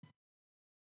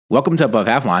Welcome to Above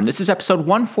Avalon. This is episode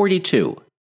 142,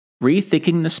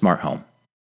 Rethinking the Smart Home.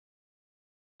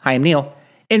 Hi, I'm Neil.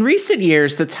 In recent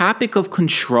years, the topic of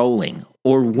controlling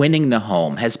or winning the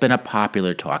home has been a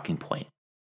popular talking point.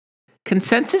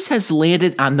 Consensus has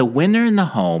landed on the winner in the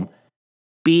home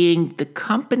being the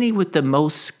company with the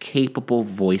most capable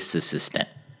voice assistant.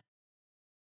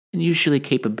 And usually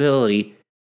capability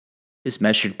is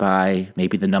measured by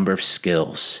maybe the number of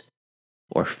skills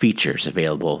or features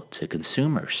available to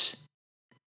consumers.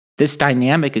 This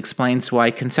dynamic explains why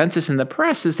consensus in the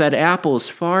press is that Apple is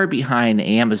far behind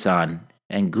Amazon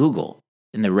and Google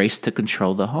in the race to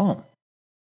control the home.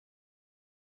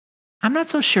 I'm not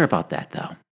so sure about that,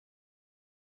 though.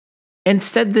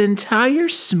 Instead, the entire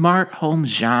smart home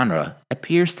genre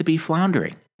appears to be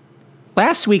floundering.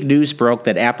 Last week, news broke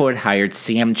that Apple had hired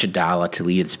Sam Jadala to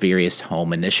lead its various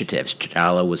home initiatives.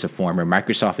 Jadala was a former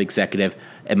Microsoft executive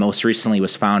and most recently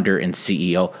was founder and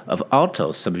CEO of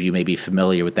Altos. Some of you may be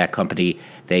familiar with that company.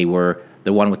 They were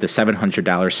the one with the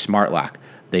 $700 smart lock.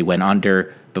 They went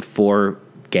under before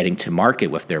getting to market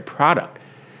with their product.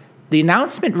 The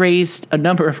announcement raised a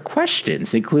number of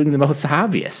questions, including the most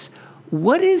obvious.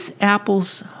 What is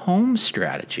Apple's home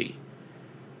strategy?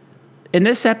 In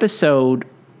this episode,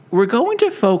 we're going to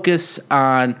focus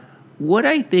on what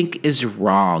I think is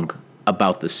wrong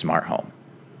about the smart home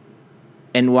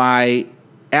and why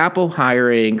Apple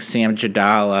hiring Sam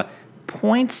Jadala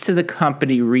points to the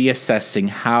company reassessing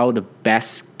how to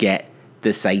best get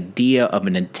this idea of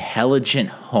an intelligent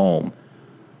home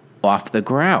off the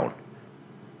ground.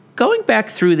 Going back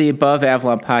through the Above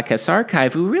Avalon podcast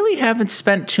archive, we really haven't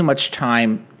spent too much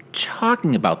time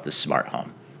talking about the smart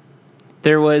home.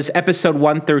 There was episode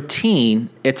 113,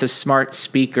 It's a Smart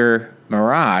Speaker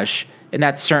Mirage, and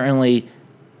that certainly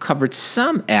covered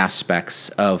some aspects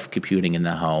of computing in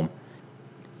the home.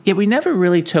 Yet we never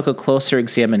really took a closer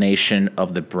examination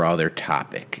of the broader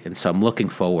topic, and so I'm looking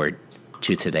forward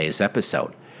to today's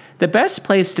episode. The best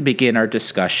place to begin our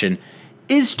discussion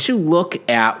is to look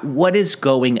at what is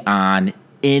going on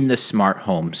in the smart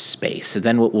home space. And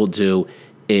then what we'll do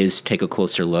is take a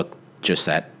closer look just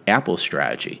at Apple's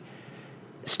strategy.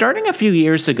 Starting a few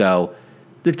years ago,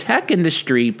 the tech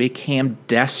industry became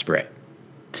desperate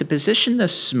to position the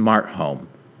smart home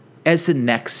as the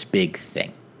next big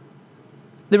thing.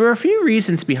 There were a few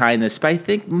reasons behind this, but I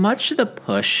think much of the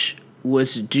push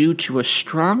was due to a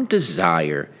strong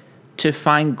desire to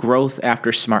find growth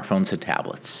after smartphones and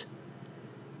tablets.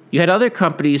 You had other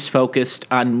companies focused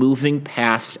on moving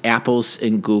past Apple's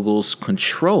and Google's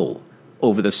control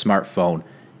over the smartphone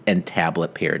and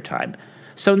tablet paradigm.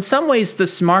 So in some ways, the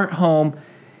smart home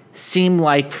seemed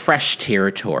like fresh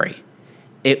territory.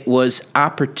 It was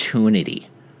opportunity.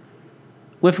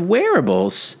 With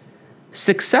wearables,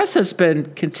 success has been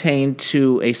contained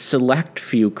to a select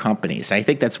few companies. I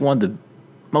think that's one of the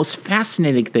most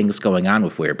fascinating things going on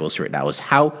with wearables right now is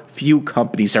how few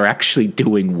companies are actually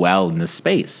doing well in this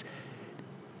space.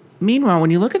 Meanwhile,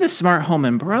 when you look at the smart home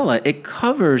umbrella, it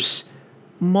covers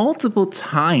multiple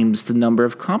times the number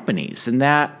of companies, and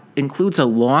that includes a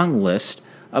long list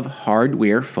of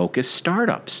hardware-focused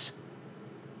startups.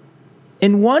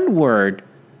 In one word,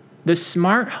 the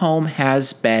smart home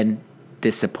has been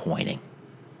disappointing.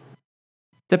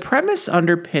 The premise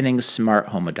underpinning smart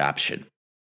home adoption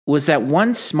was that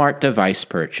one smart device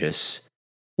purchase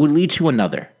would lead to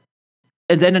another,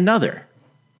 and then another.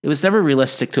 It was never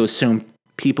realistic to assume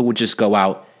people would just go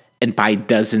out and buy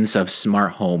dozens of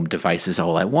smart home devices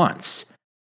all at once.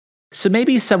 So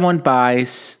maybe someone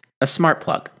buys a smart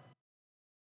plug,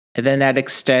 and then that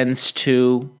extends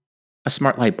to a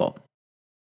smart light bulb.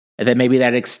 And then maybe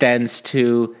that extends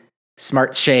to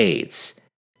smart shades,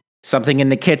 something in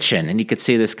the kitchen, and you could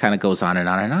see this kind of goes on and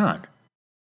on and on.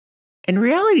 In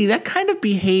reality, that kind of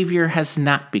behavior has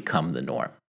not become the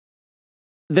norm.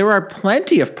 There are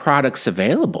plenty of products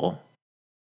available,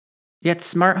 yet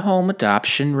smart home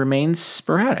adoption remains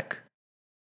sporadic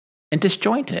and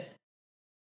disjointed.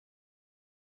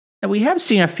 Now, we have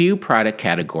seen a few product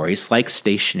categories, like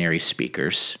stationary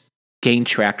speakers, gain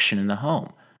traction in the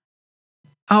home.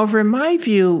 However, in my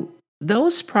view,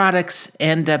 those products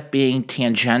end up being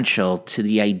tangential to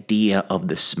the idea of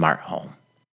the smart home.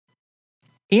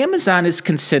 Amazon is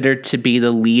considered to be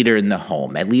the leader in the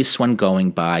home, at least when going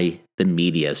by the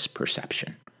media's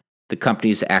perception. The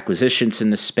company's acquisitions in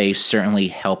the space certainly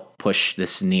help push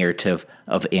this narrative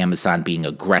of Amazon being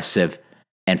aggressive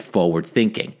and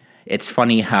forward-thinking. It's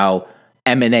funny how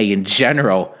M&A in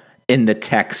general in the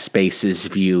tech space is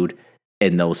viewed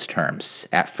in those terms.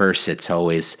 At first, it's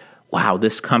always, wow,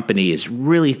 this company is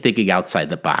really thinking outside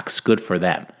the box. Good for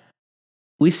them.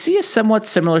 We see a somewhat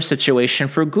similar situation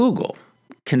for Google.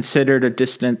 considered a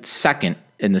distant second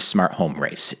in the smart home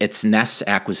race. Its Nest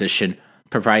acquisition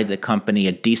provided the company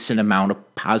a decent amount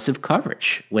of positive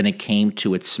coverage when it came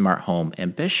to its smart home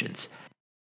ambitions.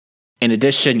 In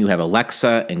addition, you have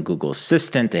Alexa and Google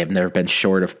Assistant. They have never been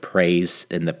short of praise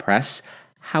in the press.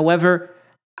 However,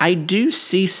 I do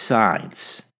see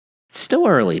signs. It's still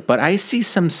early, but I see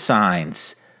some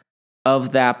signs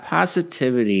of that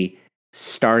positivity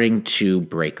starting to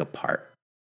break apart.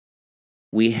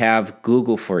 We have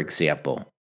Google, for example,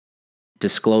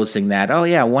 disclosing that,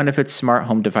 one of its smart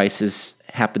home devices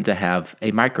happened to have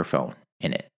a microphone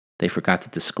in it. They forgot to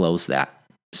disclose that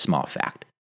small fact.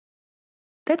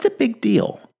 That's a big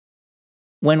deal.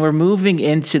 When we're moving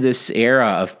into this era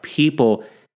of people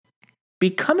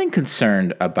becoming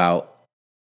concerned about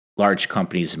large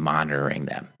companies monitoring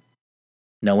them,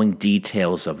 knowing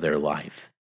details of their life.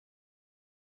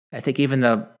 I think even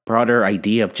the broader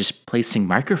idea of just placing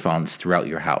microphones throughout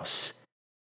your house.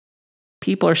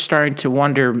 People are starting to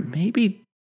wonder, maybe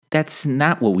that's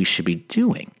not what we should be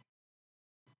doing.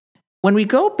 When we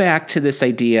go back to this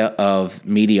idea of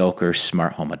mediocre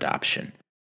smart home adoption,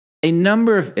 a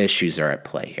number of issues are at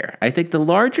play here. I think the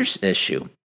largest issue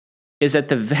is that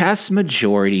the vast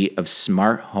majority of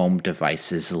smart home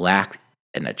devices lack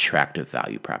an attractive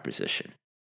value proposition.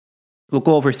 We'll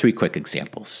go over 3 quick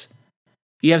examples.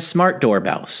 You have smart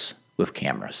doorbells with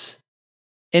cameras.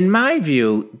 In my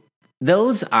view,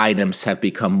 those items have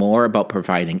become more about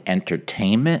providing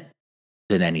entertainment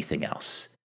than anything else.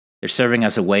 They're serving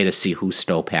as a way to see who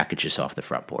stole packages off the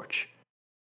front porch.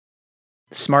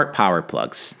 Smart power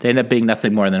plugs. They end up being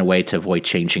nothing more than a way to avoid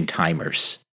changing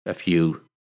timers a few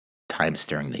times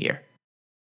during the year.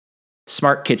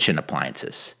 Smart kitchen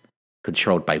appliances,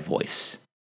 controlled by voice.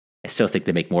 I still think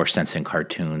they make more sense in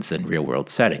cartoons than real-world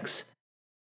settings.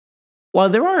 While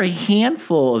there are a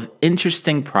handful of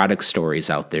interesting product stories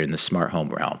out there in the smart home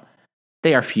realm,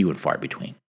 they are few and far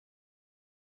between.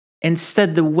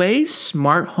 Instead, the way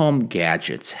smart home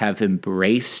gadgets have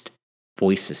embraced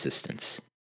voice assistants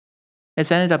has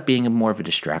ended up being more of a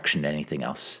distraction than anything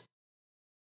else.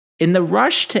 In the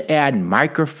rush to add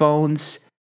microphones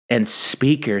and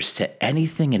speakers to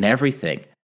anything and everything,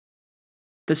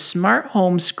 the smart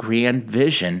home's grand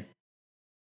vision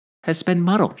has been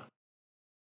muddled.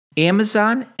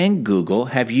 Amazon and Google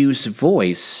have used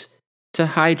voice to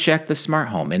hijack the smart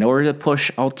home in order to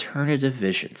push alternative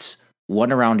visions,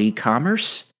 one around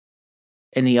e-commerce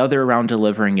and the other around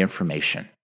delivering information.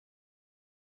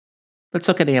 Let's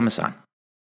look at Amazon.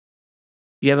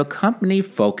 You have a company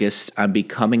focused on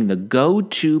becoming the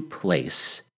go-to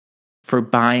place for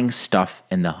buying stuff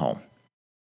in the home.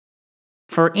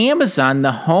 For Amazon,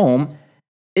 the home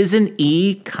is an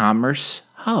e-commerce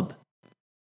hub.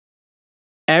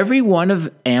 Every one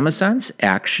of Amazon's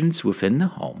actions within the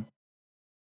home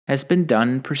has been done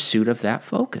in pursuit of that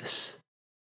focus.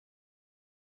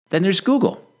 Then there's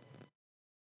Google.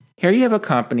 Here you have a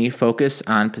company focused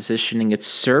on positioning its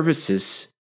services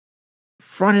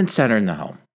front and center in the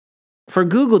home. For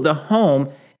Google, the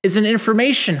home is an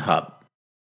information hub.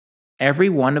 Every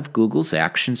one of Google's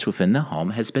actions within the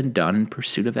home has been done in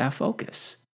pursuit of that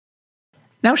focus.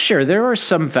 Now, sure, there are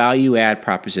some value-add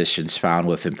propositions found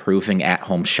with improving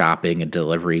at-home shopping and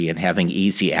delivery and having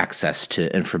easy access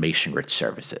to information-rich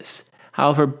services.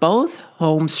 However, both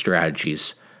home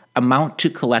strategies amount to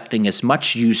collecting as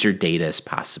much user data as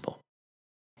possible.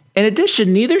 In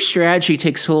addition, neither strategy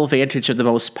takes full advantage of the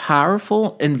most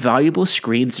powerful and valuable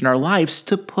screens in our lives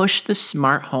to push the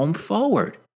smart home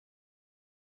forward.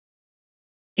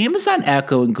 Amazon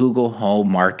Echo and Google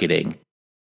Home marketing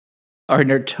are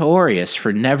notorious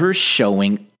for never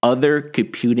showing other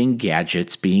computing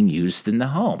gadgets being used in the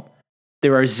home.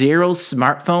 There are 0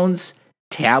 smartphones,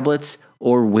 tablets,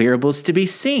 or wearables to be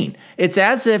seen. It's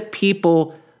as if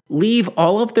people leave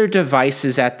all of their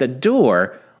devices at the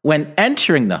door when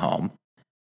entering the home,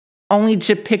 only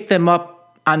to pick them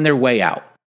up on their way out.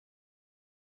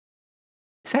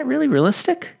 Is that really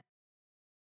realistic?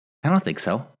 I don't think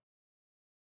so.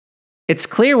 It's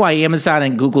clear why Amazon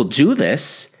and Google do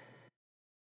this.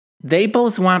 They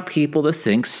both want people to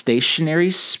think stationary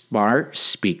smart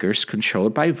speakers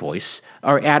controlled by voice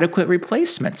are adequate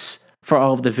replacements for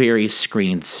all of the various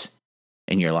screens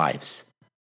in your lives.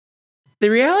 The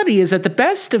reality is that the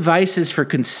best devices for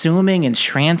consuming and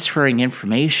transferring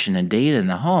information and data in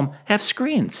the home have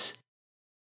screens.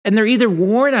 And they're either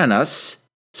worn on us,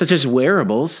 such as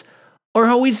wearables, or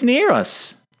always near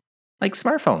us, like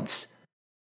smartphones.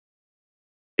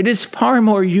 It is far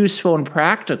more useful and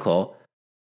practical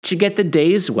to get the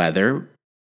day's weather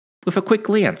with a quick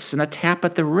glance and a tap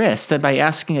at the wrist than by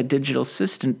asking a digital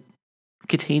assistant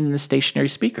contained in a stationary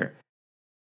speaker.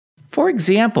 For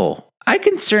example, I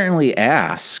can certainly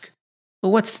ask,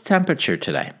 well, what's the temperature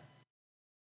today?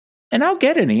 And I'll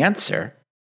get an answer.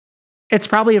 It's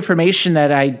probably information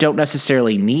that I don't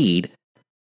necessarily need,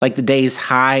 like the day's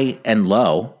high and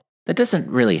low. That doesn't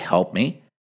really help me.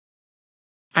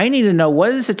 I need to know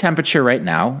what is the temperature right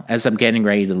now as I'm getting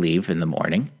ready to leave in the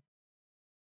morning.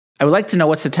 I would like to know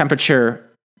what's the temperature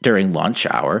during lunch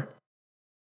hour.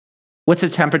 What's the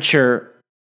temperature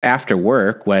after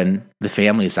work when the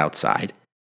family's outside?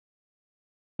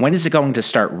 When is it going to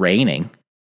start raining?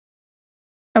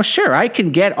 Now, sure, I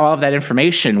can get all of that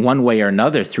information one way or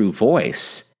another through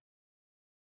voice,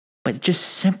 but it just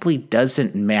simply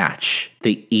doesn't match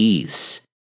the ease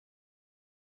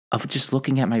of just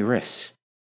looking at my wrists.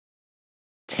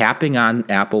 Tapping on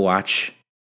Apple Watch.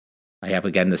 I have,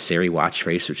 again, the Siri watch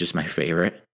face, which is my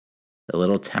favorite. The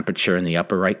little temperature in the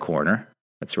upper right corner.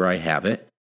 That's where I have it.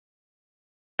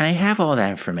 And I have all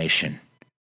that information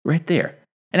right there.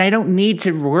 And I don't need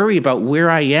to worry about where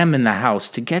I am in the house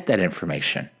to get that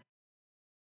information.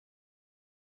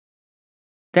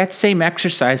 That same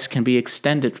exercise can be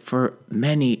extended for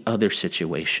many other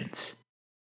situations.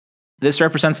 This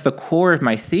represents the core of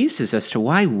my thesis as to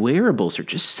why wearables are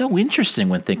just so interesting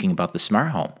when thinking about the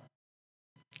smart home.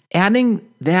 Adding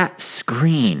that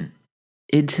screen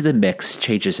into the mix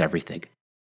changes everything.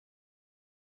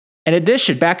 In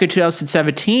addition, back in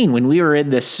 2017, when we were in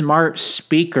the smart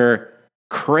speaker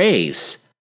craze,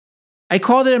 I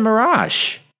called it a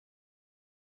mirage.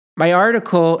 My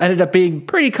article ended up being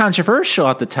pretty controversial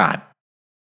at the time.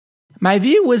 My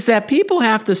view was that people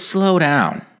have to slow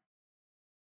down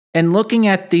and looking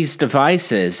at these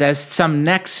devices as some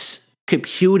next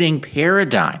computing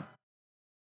paradigm.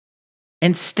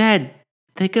 Instead,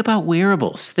 think about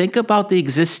wearables. Think about the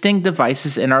existing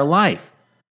devices in our life.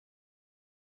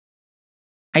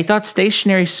 I thought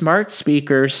stationary smart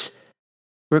speakers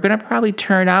were going to probably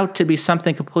turn out to be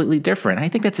something completely different. I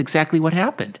think that's exactly what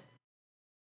happened.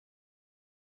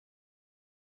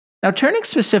 Now, turning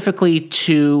specifically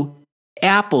to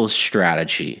Apple's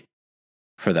strategy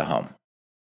for the home.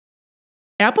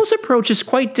 Apple's approach is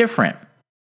quite different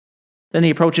than the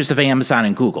approaches of Amazon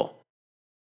and Google.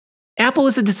 Apple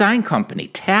is a design company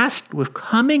tasked with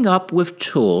coming up with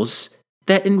tools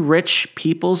that enrich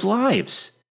people's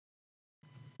lives.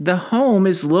 The home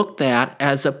is looked at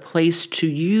as a place to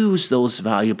use those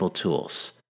valuable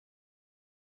tools.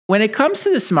 When it comes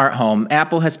to the smart home,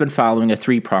 Apple has been following a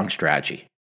three-pronged strategy.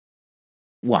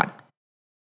 1.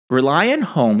 Rely on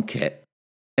HomeKit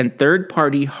and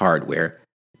third-party hardware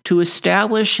to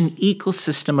establish an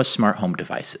ecosystem of smart home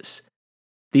devices.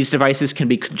 These devices can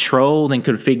be controlled and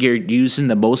configured using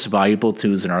the most valuable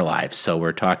tools in our lives. So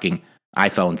we're talking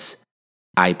iPhones,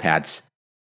 iPads,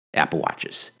 Apple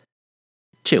Watches.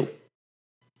 2.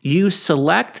 Use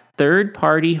select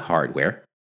third-party hardware,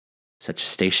 such as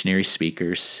stationary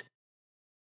speakers,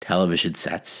 television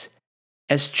sets,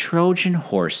 as Trojan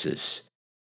horses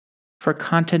for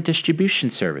content distribution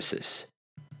services.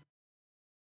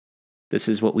 This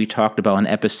is what we talked about in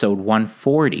episode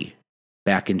 140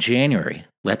 back in January.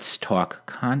 Let's talk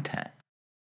content.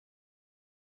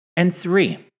 And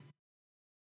 3,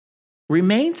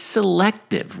 remain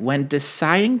selective when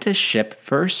deciding to ship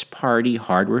first-party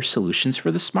hardware solutions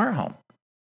for the smart home.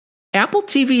 Apple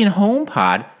TV and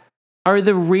HomePod are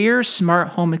the rare smart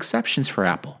home exceptions for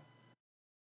Apple.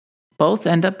 Both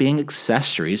end up being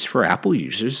accessories for Apple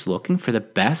users looking for the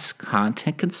best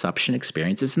content consumption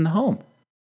experiences in the home.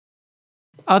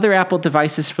 Other Apple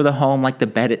devices for the home, like the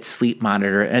Bedded Sleep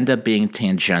Monitor, end up being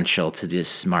tangential to this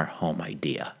smart home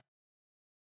idea.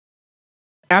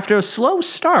 After a slow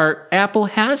start, Apple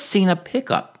has seen a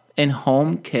pickup in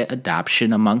HomeKit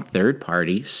adoption among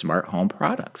third-party smart home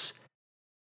products.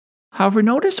 However,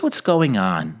 notice what's going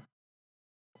on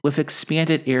with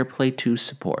expanded AirPlay 2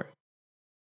 support.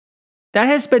 That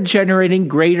has been generating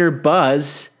greater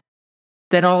buzz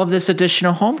than all of this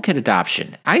additional HomeKit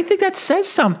adoption. I think that says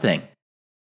something.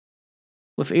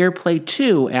 With AirPlay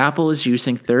 2, Apple is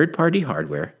using third-party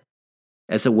hardware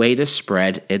as a way to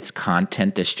spread its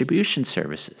content distribution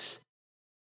services.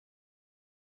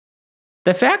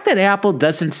 The fact that Apple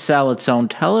doesn't sell its own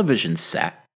television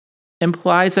set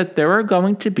implies that there are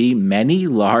going to be many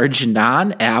large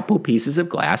non-Apple pieces of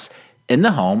glass in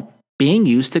the home being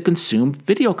used to consume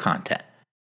video content.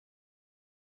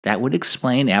 That would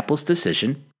explain Apple's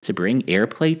decision to bring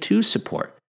AirPlay 2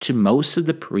 support to most of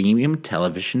the premium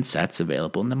television sets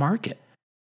available in the market.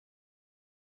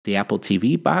 The Apple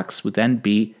TV box would then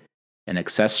be an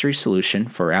accessory solution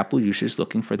for Apple users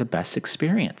looking for the best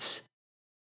experience.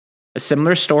 A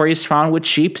similar story is found with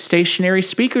cheap stationary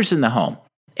speakers in the home.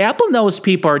 Apple knows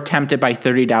people are tempted by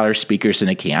 $30 speakers in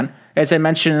a can. As I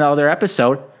mentioned in the other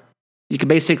episode, you can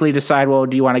basically decide, well,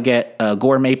 do you want to get a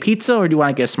gourmet pizza or do you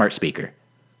want to get a smart speaker?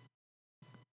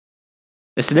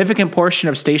 A significant portion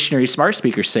of stationary smart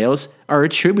speaker sales are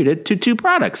attributed to two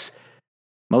products,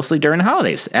 mostly during the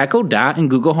holidays, Echo Dot and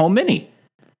Google Home Mini.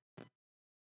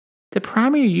 The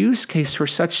primary use case for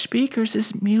such speakers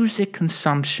is music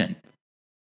consumption.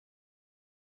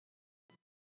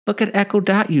 Look at Echo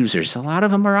Dot users. A lot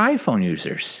of them are iPhone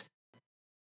users.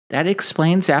 That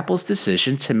explains Apple's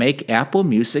decision to make Apple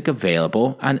Music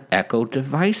available on Echo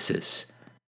devices.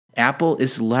 Apple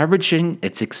is leveraging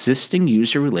its existing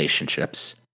user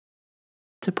relationships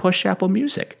to push Apple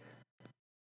Music.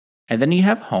 And then you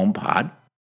have HomePod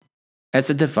as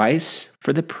a device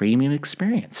for the premium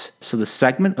experience. So the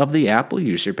segment of the Apple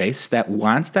user base that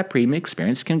wants that premium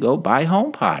experience can go buy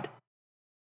HomePod.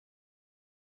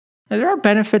 Now, there are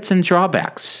benefits and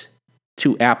drawbacks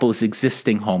to Apple's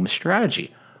existing home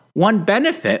strategy. One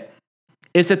benefit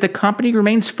is that the company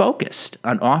remains focused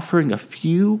on offering a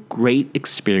few great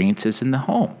experiences in the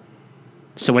home.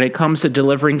 So when it comes to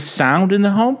delivering sound in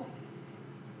the home,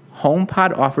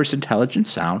 HomePod offers intelligent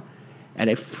sound at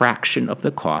a fraction of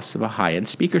the cost of a high-end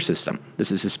speaker system.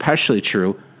 This is especially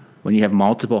true when you have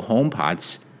multiple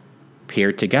HomePods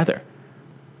paired together.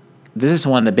 This is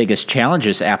one of the biggest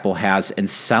challenges Apple has in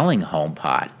selling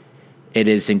HomePod. It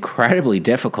is incredibly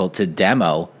difficult to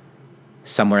demo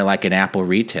somewhere like an Apple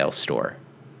retail store.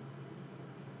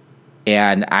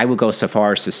 And I would go so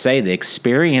far as to say the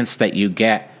experience that you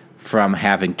get from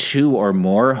having two or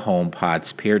more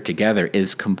HomePods paired together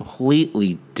is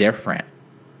completely different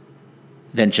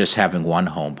than just having one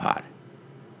HomePod.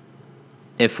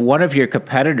 If one of your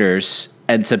competitors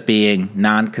ends up being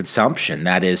non-consumption,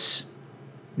 that is,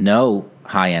 no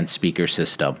high-end speaker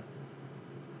system,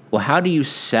 well, how do you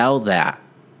sell that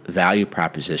value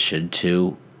proposition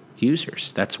to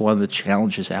users? That's one of the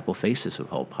challenges Apple faces with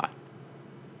HomePod.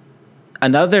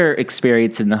 Another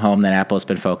experience in the home that Apple has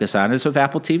been focused on is with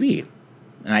Apple TV.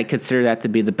 And I consider that to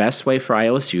be the best way for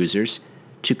iOS users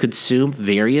to consume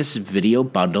various video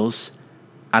bundles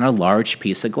on a large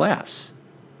piece of glass.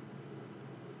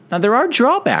 Now, there are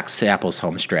drawbacks to Apple's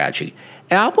home strategy.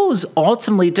 Apple is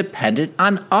ultimately dependent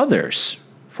on others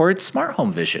for its smart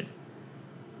home vision.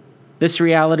 This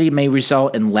reality may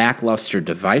result in lackluster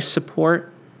device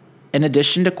support, in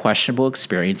addition to questionable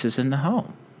experiences in the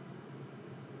home.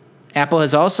 Apple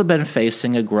has also been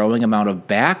facing a growing amount of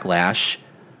backlash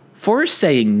for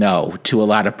saying no to a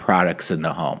lot of products in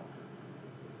the home.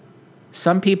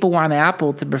 Some people want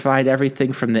Apple to provide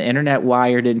everything from the internet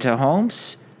wired into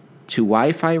homes to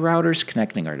Wi-Fi routers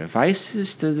connecting our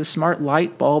devices to the smart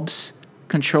light bulbs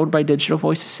controlled by digital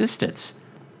voice assistants.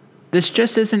 This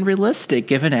just isn't realistic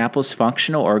given Apple's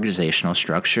functional organizational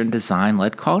structure and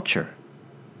design-led culture.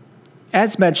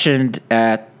 As mentioned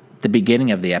at the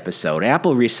beginning of the episode,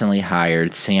 Apple recently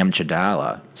hired Sam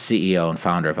Jadala, CEO and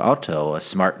founder of Alto, a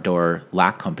smart door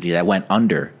lock company that went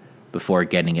under before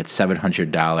getting its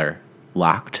 $700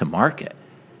 lock to market.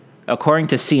 According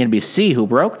to CNBC, who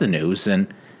broke the news,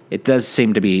 and it does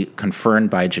seem to be confirmed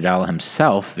by Jadala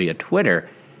himself via Twitter,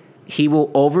 he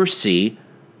will oversee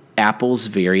Apple's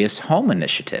various home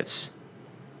initiatives.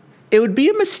 It would be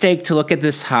a mistake to look at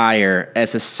this hire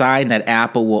as a sign that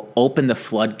Apple will open the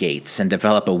floodgates and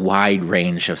develop a wide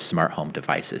range of smart home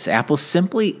devices. Apple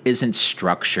simply isn't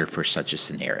structured for such a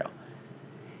scenario.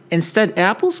 Instead,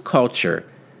 Apple's culture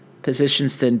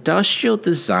positions the Industrial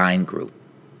Design Group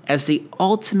as the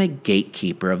ultimate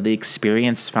gatekeeper of the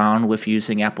experience found with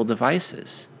using Apple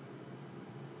devices.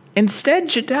 Instead,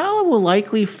 Jadala will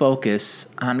likely focus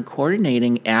on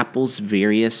coordinating Apple's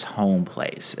various home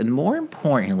plays and, more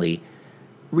importantly,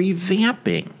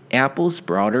 revamping Apple's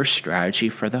broader strategy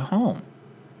for the home.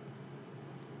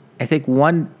 I think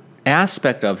one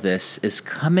aspect of this is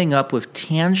coming up with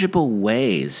tangible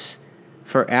ways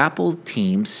for Apple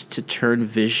teams to turn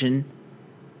vision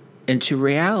into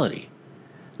reality.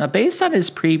 Now, based on his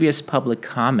previous public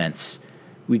comments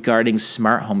regarding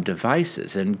smart home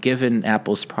devices and given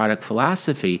Apple's product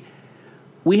philosophy,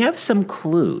 we have some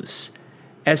clues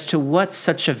as to what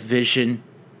such a vision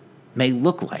may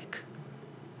look like.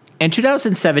 In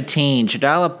 2017,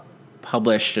 Jadala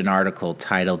published an article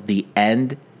titled "The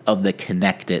End of the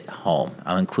Connected Home."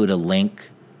 I'll include a link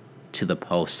to the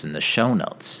post in the show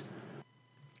notes.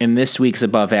 In this week's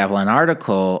Above Avalon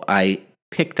article, I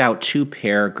picked out two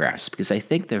paragraphs because I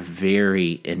think they're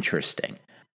very interesting.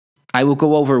 I will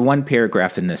go over one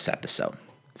paragraph in this episode.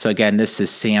 So again, this is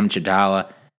Sam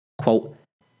Jadala, quote,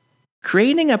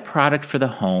 "Creating a product for the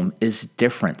home is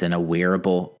different than a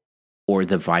wearable or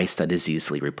device that is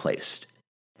easily replaced.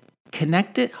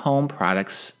 connected home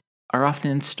products are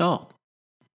often installed.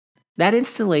 That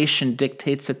installation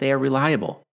dictates that they are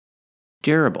reliable,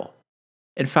 durable,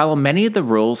 and follow many of the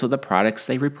rules of the products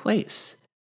they replace.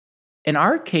 In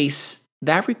our case,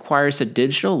 that requires a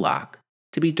digital lock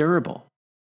to be durable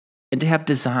and to have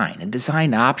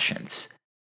design options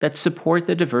that support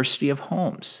the diversity of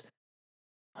homes.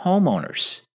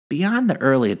 Homeowners, beyond the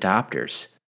early adopters,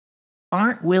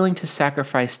 aren't willing to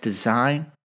sacrifice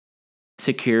design,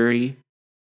 security,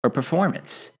 or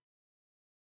performance.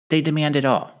 They demand it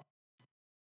all.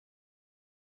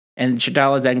 And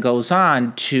Jadala then goes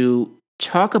on to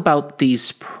talk about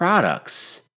these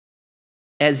products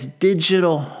as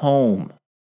digital home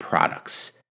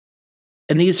products.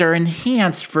 And these are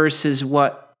enhanced versus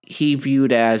what he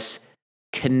viewed as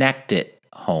connected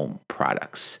home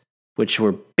products, which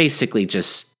were basically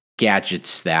just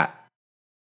gadgets that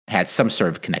had some sort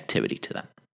of connectivity to them.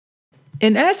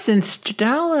 In essence,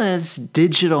 Jadala's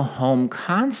digital home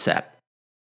concept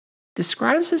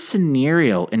describes a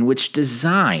scenario in which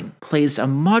design plays a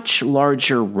much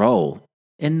larger role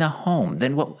in the home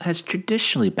than what has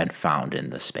traditionally been found in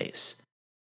the space.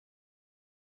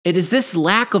 It is this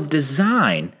lack of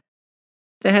design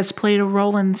that has played a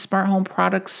role in smart home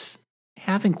products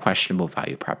having questionable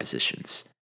value propositions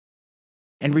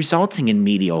and resulting in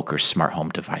mediocre smart home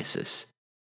devices.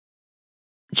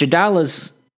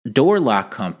 Jadala's door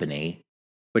lock company,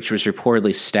 which was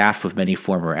reportedly staffed with many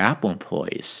former Apple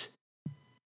employees,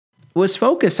 was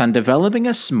focused on developing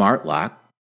a smart lock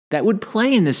that would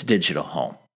play in this digital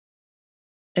home.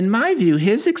 In my view,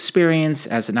 his experience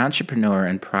as an entrepreneur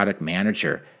and product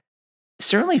manager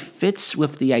certainly fits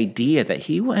with the idea that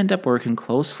he will end up working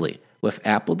closely with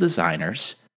Apple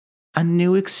designers on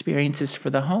new experiences for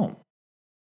the home.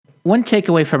 One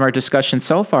takeaway from our discussion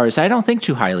so far is I don't think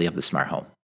too highly of the smart home.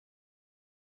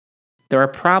 There are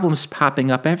problems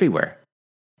popping up everywhere.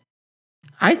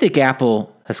 I think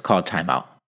Apple has called timeout.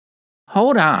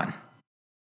 Hold on.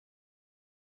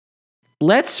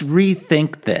 Let's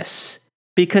rethink this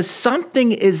because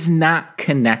something is not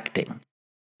connecting.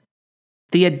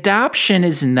 The adoption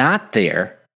is not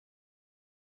there.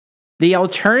 The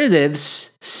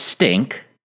alternatives stink.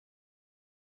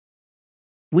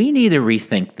 We need to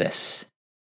rethink this.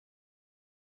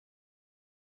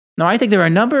 Now, I think there are a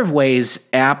number of ways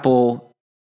Apple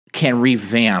can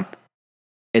revamp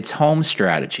its home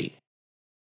strategy.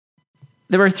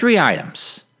 There are 3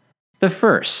 items. The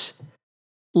first,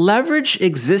 leverage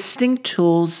existing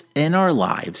tools in our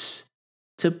lives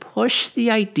to push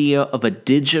the idea of a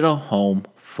digital home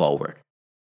forward.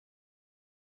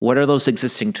 What are those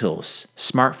existing tools?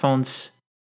 Smartphones,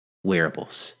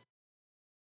 wearables.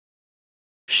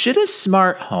 Should a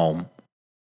smart home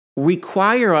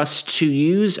require us to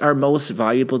use our most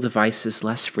valuable devices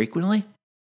less frequently?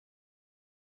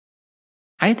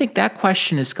 I think that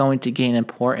question is going to gain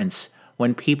importance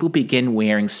when people begin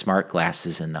wearing smart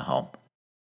glasses in the home.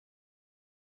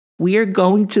 We are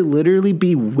going to literally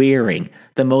be wearing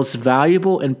the most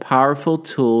valuable and powerful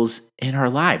tools in our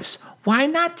lives. Why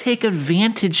not take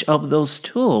advantage of those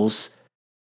tools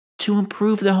to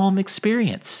improve the home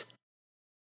experience?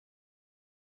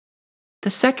 The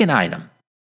second item,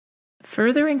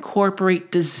 further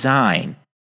incorporate design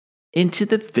into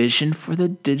the vision for the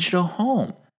digital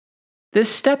home. This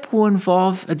step will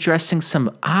involve addressing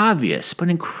some obvious but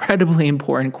incredibly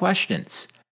important questions.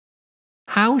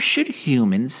 How should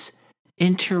humans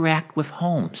interact with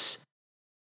homes?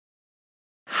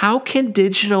 How can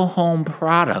digital home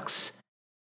products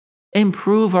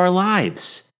improve our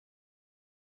lives?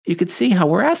 You can see how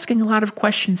we're asking a lot of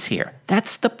questions here.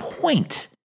 That's the point.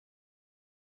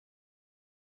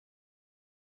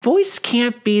 Voice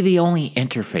can't be the only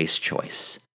interface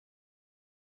choice.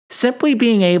 Simply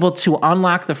being able to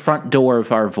unlock the front door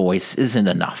of our voice isn't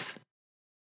enough.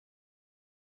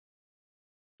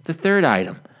 The third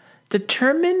item,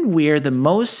 determine where the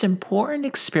most important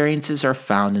experiences are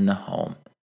found in the home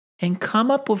and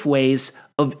come up with ways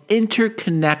of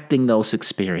interconnecting those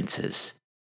experiences.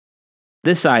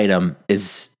 This item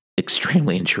is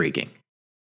extremely intriguing.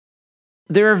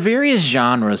 There are various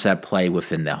genres at play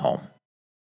within the home.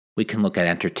 We can look at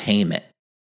entertainment,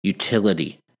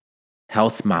 utility,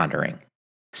 health monitoring,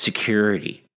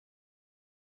 security.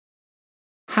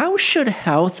 How should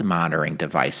health monitoring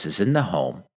devices in the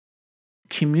home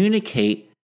communicate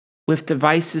with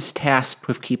devices tasked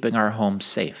with keeping our home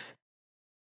safe?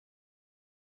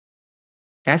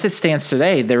 As it stands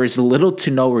today, there is little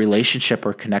to no relationship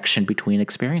or connection between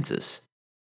experiences.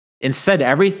 Instead,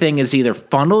 everything is either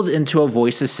funneled into a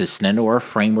voice assistant or a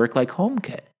framework like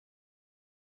HomeKit.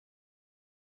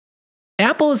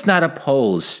 Apple is not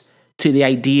opposed to the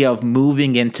idea of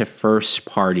moving into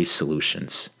first-party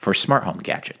solutions for smart home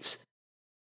gadgets.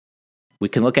 We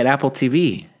can look at Apple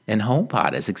TV and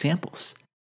HomePod as examples.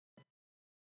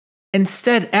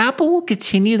 Instead, Apple will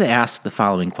continue to ask the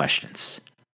following questions.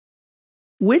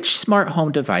 Which smart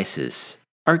home devices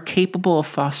are capable of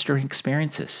fostering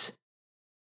experiences?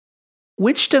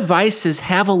 Which devices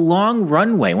have a long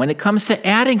runway when it comes to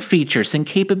adding features and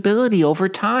capability over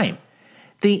time?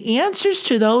 The answers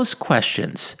to those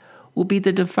questions will be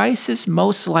the devices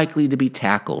most likely to be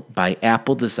tackled by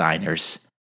Apple designers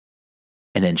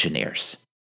and engineers.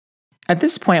 At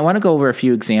this point, I want to go over a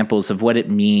few examples of what it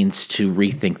means to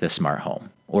rethink the smart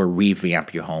home or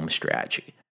revamp your home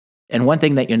strategy. And one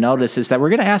thing that you'll notice is that we're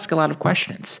going to ask a lot of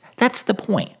questions. That's the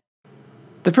point.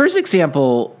 The first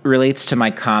example relates to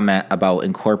my comment about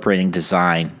incorporating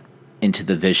design into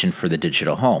the vision for the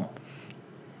digital home.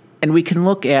 And we can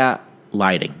look at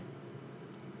lighting.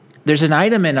 There's an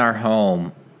item in our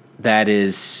home that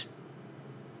is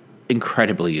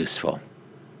incredibly useful.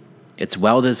 It's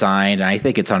well designed, and I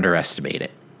think it's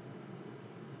underestimated.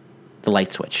 The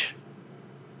light switch.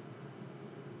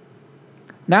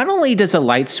 Not only does a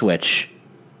light switch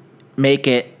make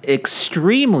it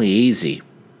extremely easy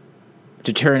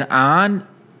to turn on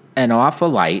and off a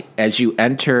light as you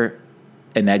enter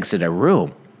and exit a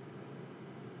room,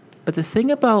 but the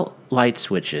thing about light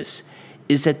switches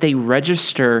is that they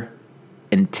register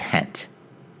intent.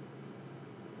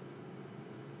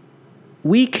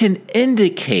 We can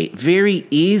indicate very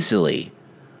easily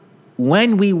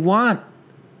when we want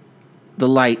the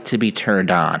light to be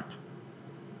turned on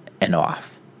and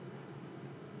off.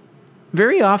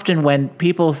 Very often when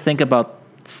people think about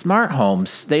smart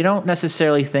homes, they don't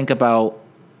necessarily think about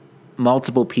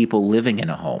multiple people living in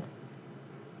a home.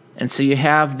 And so you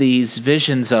have these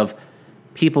visions of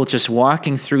people just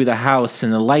walking through the house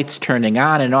and the lights turning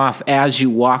on and off as you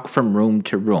walk from room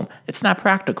to room. It's not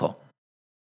practical.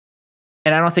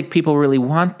 And I don't think people really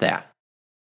want that.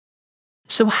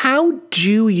 So how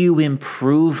do you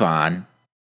improve on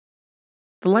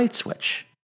the light switch?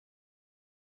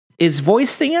 Is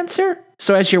voice the answer?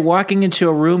 So as you're walking into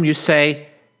a room, you say,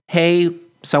 hey,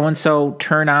 so-and-so,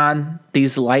 turn on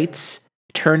these lights.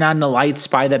 Turn on the lights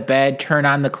by the bed. Turn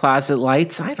on the closet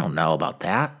lights. I don't know about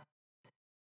that.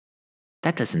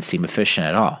 That doesn't seem efficient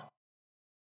at all.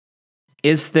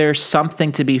 Is there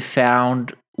something to be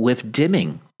found with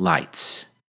dimming lights?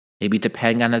 Maybe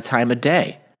depending on the time of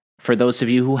day. For those of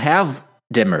you who have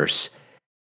dimmers,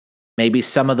 maybe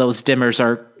some of those dimmers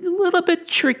are a little bit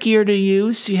trickier to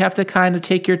use. You have to kind of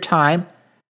take your time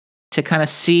to kind of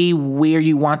see where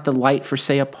you want the light for,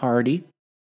 say, a party.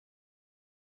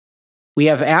 We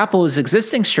have Apple's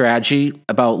existing strategy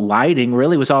about lighting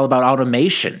really was all about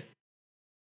automation.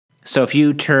 So if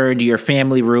you turned your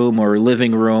family room or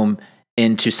living room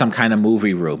into some kind of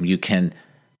movie room, you can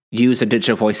use a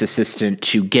digital voice assistant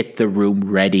to get the room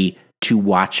ready to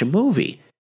watch a movie.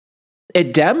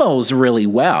 It demos really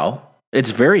well.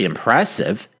 It's very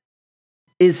impressive.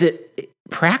 Is it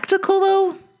practical,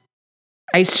 though?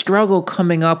 I struggle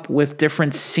coming up with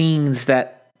different scenes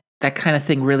that kind of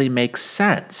thing really makes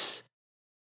sense.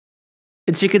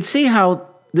 And so you can see how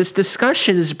this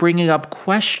discussion is bringing up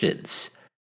questions.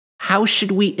 How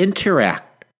should we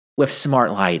interact with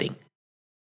smart lighting?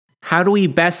 How do we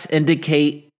best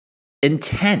indicate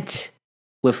intent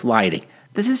with lighting?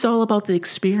 This is all about the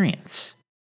experience.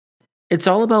 It's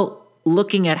all about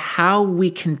looking at how we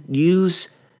can use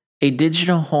a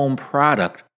digital home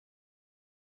product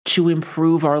to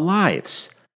improve our lives.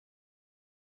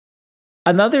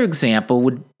 Another example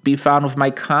would be found with my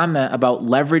comment about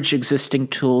leverage existing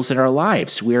tools in our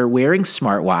lives. We're wearing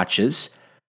smartwatches.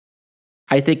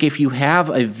 I think if you have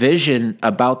a vision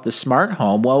about the smart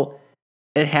home, well,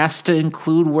 it has to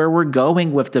include where we're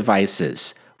going with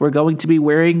devices. We're going to be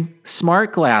wearing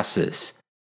smart glasses.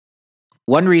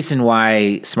 One reason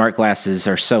why smart glasses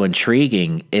are so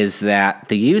intriguing is that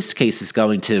the use case is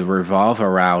going to revolve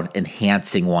around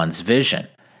enhancing one's vision.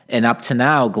 And up to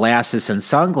now, glasses and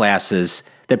sunglasses,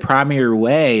 the primary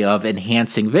way of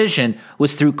enhancing vision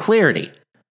was through clarity.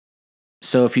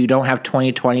 So if you don't have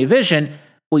 20/20 vision,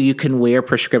 well, you can wear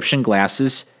prescription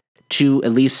glasses to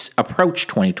at least approach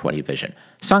 20/20 vision.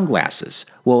 Sunglasses,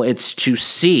 well, it's to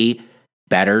see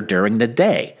better during the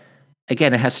day.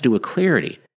 Again, it has to do with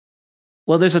clarity.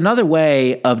 Well, there's another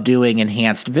way of doing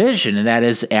enhanced vision, and that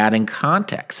is adding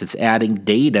context. It's adding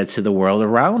data to the world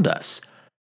around us.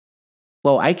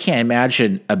 Well, I can't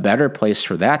imagine a better place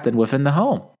for that than within the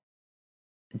home.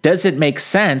 Does it make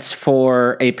sense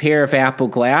for a pair of Apple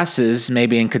glasses,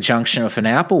 maybe in conjunction with an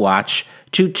Apple Watch,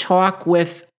 to talk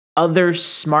with other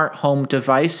smart home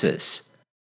devices?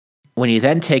 when you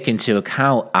then take into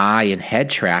account eye and head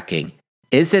tracking,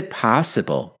 is it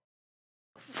possible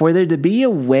for there to be a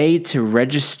way to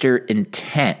register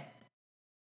intent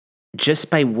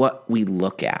just by what we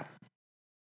look at?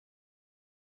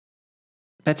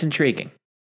 That's intriguing.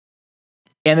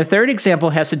 And the third example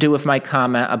has to do with my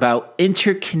comment about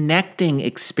interconnecting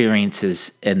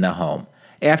experiences in the home.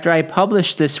 After I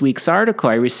published this week's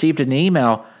article, I received an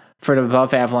email from an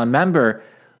Above Avalon member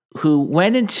who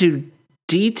went into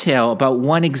detail about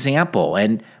one example,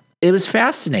 and it was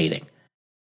fascinating.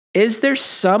 Is there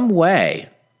some way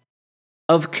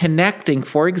of connecting,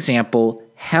 for example,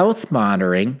 health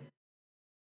monitoring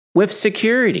with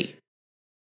security?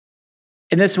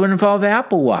 And this would involve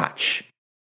Apple Watch.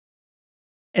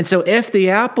 And so if the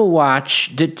Apple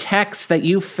Watch detects that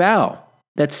you fell,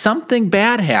 that something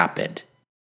bad happened,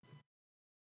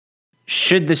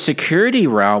 should the security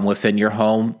realm within your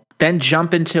home then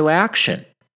jump into action?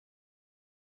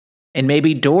 And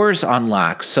maybe doors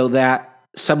unlock so that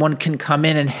someone can come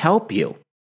in and help you.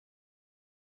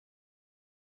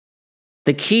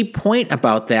 The key point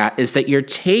about that is that you're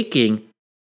taking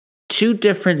two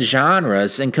different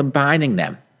genres and combining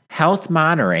them: health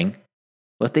monitoring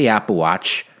with the Apple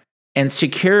Watch and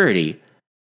security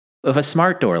with a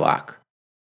smart door lock.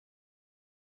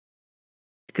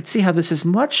 You can see how this is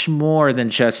much more than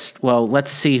just, well,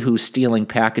 let's see who's stealing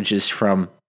packages from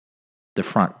the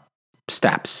front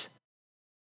steps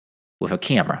with a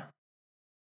camera.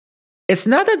 It's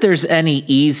not that there's any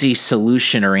easy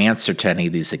solution or answer to any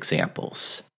of these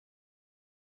examples.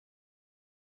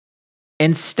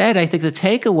 Instead, I think the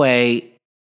takeaway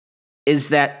is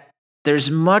that there's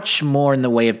much more in the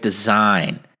way of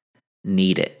design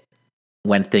needed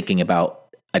when thinking about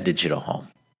a digital home.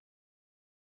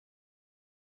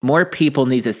 More people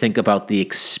need to think about the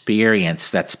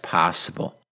experience that's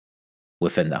possible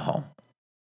within the home.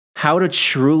 How to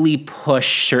truly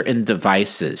push certain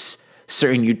devices,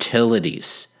 certain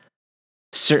utilities,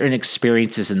 certain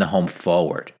experiences in the home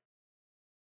forward.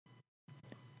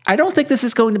 I don't think this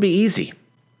is going to be easy.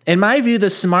 In my view, the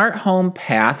smart home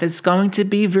path is going to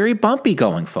be very bumpy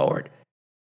going forward.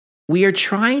 We are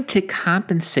trying to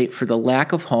compensate for the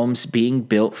lack of homes being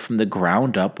built from the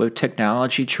ground up with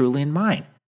technology truly in mind.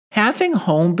 Having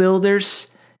home builders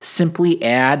simply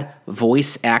add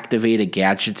voice-activated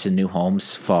gadgets in new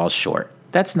homes falls short.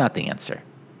 That's not the answer.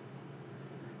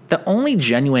 The only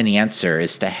genuine answer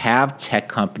is to have tech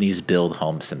companies build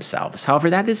homes themselves. However,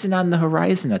 that isn't on the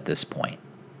horizon at this point.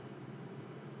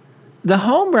 The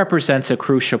home represents a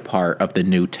crucial part of the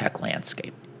new tech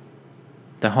landscape.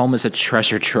 The home is a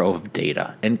treasure trove of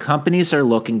data, and companies are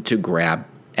looking to grab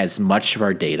as much of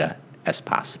our data as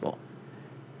possible.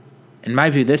 In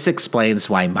my view, this explains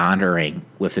why monitoring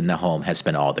within the home has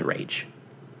been all the rage.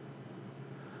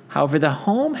 However, the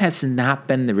home has not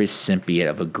been the recipient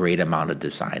of a great amount of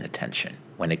design attention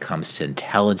when it comes to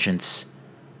intelligence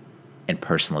and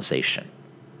personalization.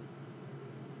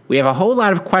 We have a whole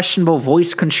lot of questionable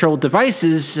voice-controlled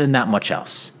devices and not much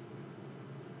else.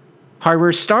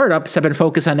 Hardware startups have been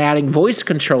focused on adding voice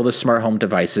control to smart home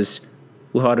devices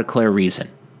without a clear reason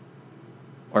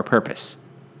or purpose.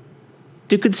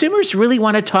 Do consumers really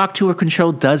want to talk to or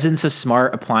control dozens of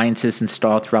smart appliances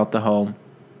installed throughout the home?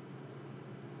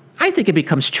 I think it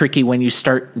becomes tricky when you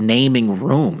start naming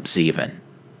rooms even.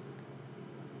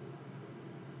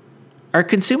 Are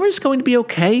consumers going to be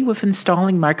okay with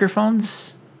installing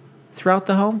microphones throughout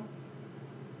the home?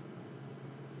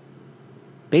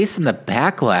 Based on the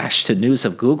backlash to news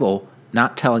of Google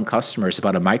not telling customers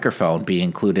about a microphone being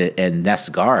included in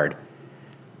Nest Guard,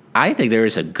 I think there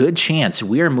is a good chance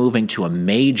we are moving to a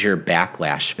major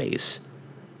backlash phase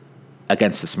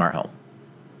against the smart home.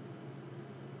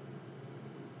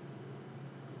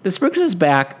 This brings us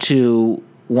back to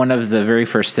one of the very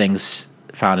first things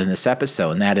found in this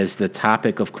episode, and that is the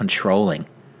topic of controlling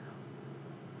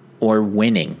or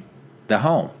winning the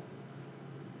home.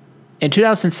 In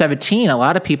 2017, a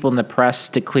lot of people in the press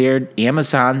declared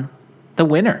Amazon the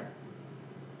winner.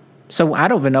 So I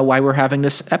don't even know why we're having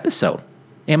this episode.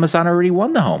 Amazon already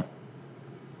won the home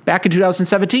back in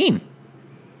 2017.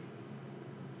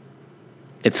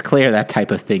 It's clear that type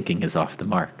of thinking is off the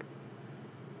mark.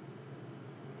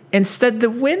 Instead, the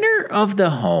winner of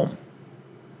the home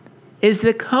is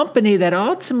the company that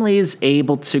ultimately is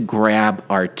able to grab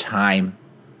our time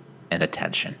and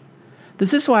attention.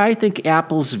 This is why I think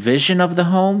Apple's vision of the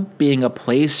home being a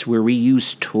place where we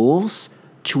use tools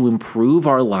to improve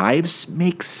our lives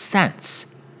makes sense.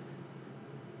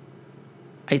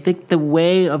 I think the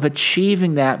way of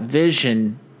achieving that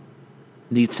vision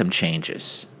needs some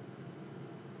changes.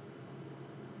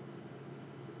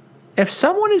 If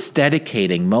someone is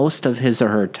dedicating most of his or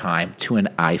her time to an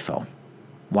iPhone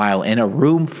while in a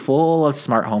room full of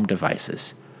smart home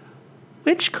devices,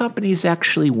 which company is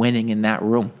actually winning in that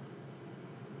room?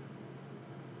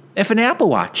 If an Apple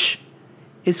Watch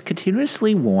is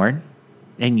continuously worn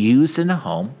and used in a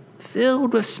home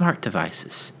filled with smart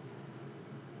devices,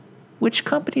 which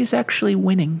company is actually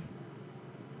winning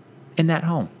in that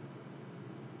home?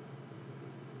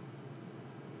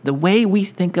 The way we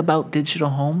think about digital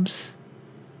homes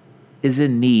is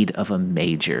in need of a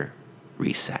major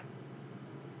reset.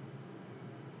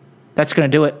 That's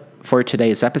going to do it for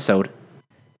today's episode.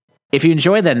 If you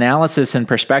enjoy the analysis and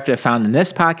perspective found in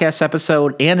this podcast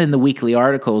episode and in the weekly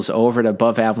articles over at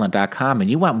AboveAvalon.com and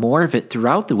you want more of it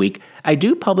throughout the week, I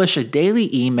do publish a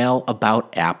daily email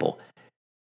about Apple.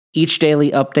 Each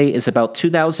daily update is about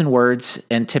 2,000 words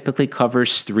and typically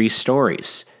covers 3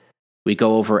 stories. We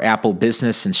go over Apple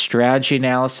business and strategy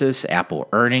analysis, Apple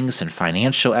earnings and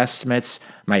financial estimates,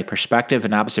 my perspective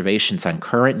and observations on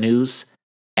current news,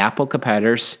 Apple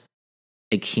competitors,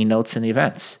 and keynotes and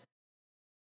events.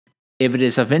 If it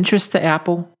is of interest to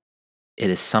Apple, it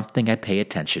is something I pay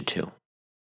attention to.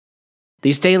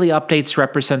 These daily updates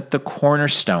represent the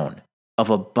cornerstone of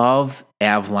Above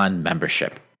Avalon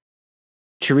membership.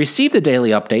 To receive the daily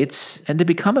updates and to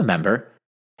become a member,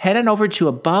 head on over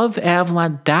to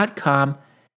AboveAvalon.com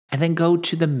and then go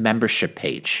to the membership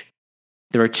page.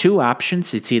 There are 2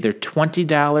 options. It's either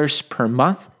 $20 per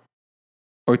month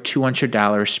or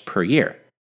 $200 per year.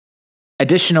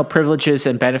 Additional privileges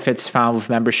and benefits found with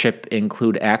membership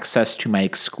include access to my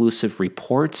exclusive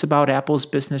reports about Apple's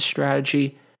business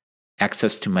strategy,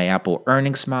 access to my Apple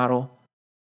earnings model,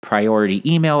 priority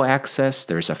email access.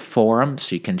 There's a forum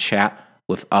so you can chat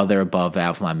with other Above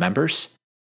Avalon members.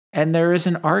 And there is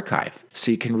an archive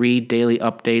so you can read daily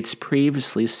updates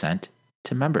previously sent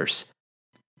to members.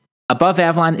 Above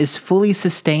Avalon is fully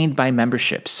sustained by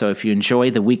membership, so if you enjoy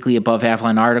the weekly Above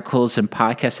Avalon articles and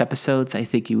podcast episodes, I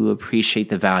think you will appreciate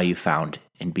the value found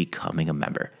in becoming a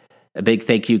member. A big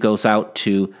thank you goes out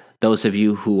to those of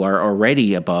you who are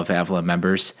already Above Avalon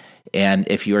members, and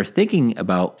if you are thinking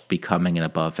about becoming an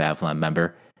Above Avalon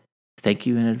member, thank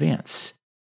you in advance.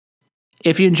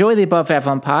 If you enjoy the Above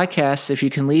Avalon podcast, if you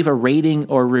can leave a rating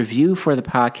or review for the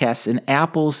podcast in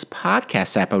Apple's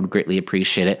podcast app, I would greatly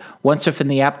appreciate it. Once within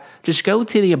the app, just go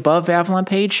to the Above Avalon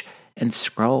page and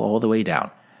scroll all the way down.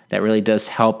 That really does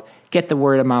help get the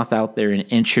word of mouth out there and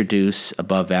introduce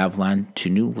Above Avalon to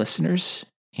new listeners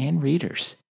and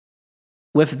readers.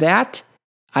 With that,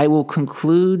 I will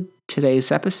conclude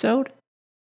today's episode.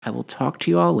 I will talk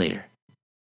to you all later.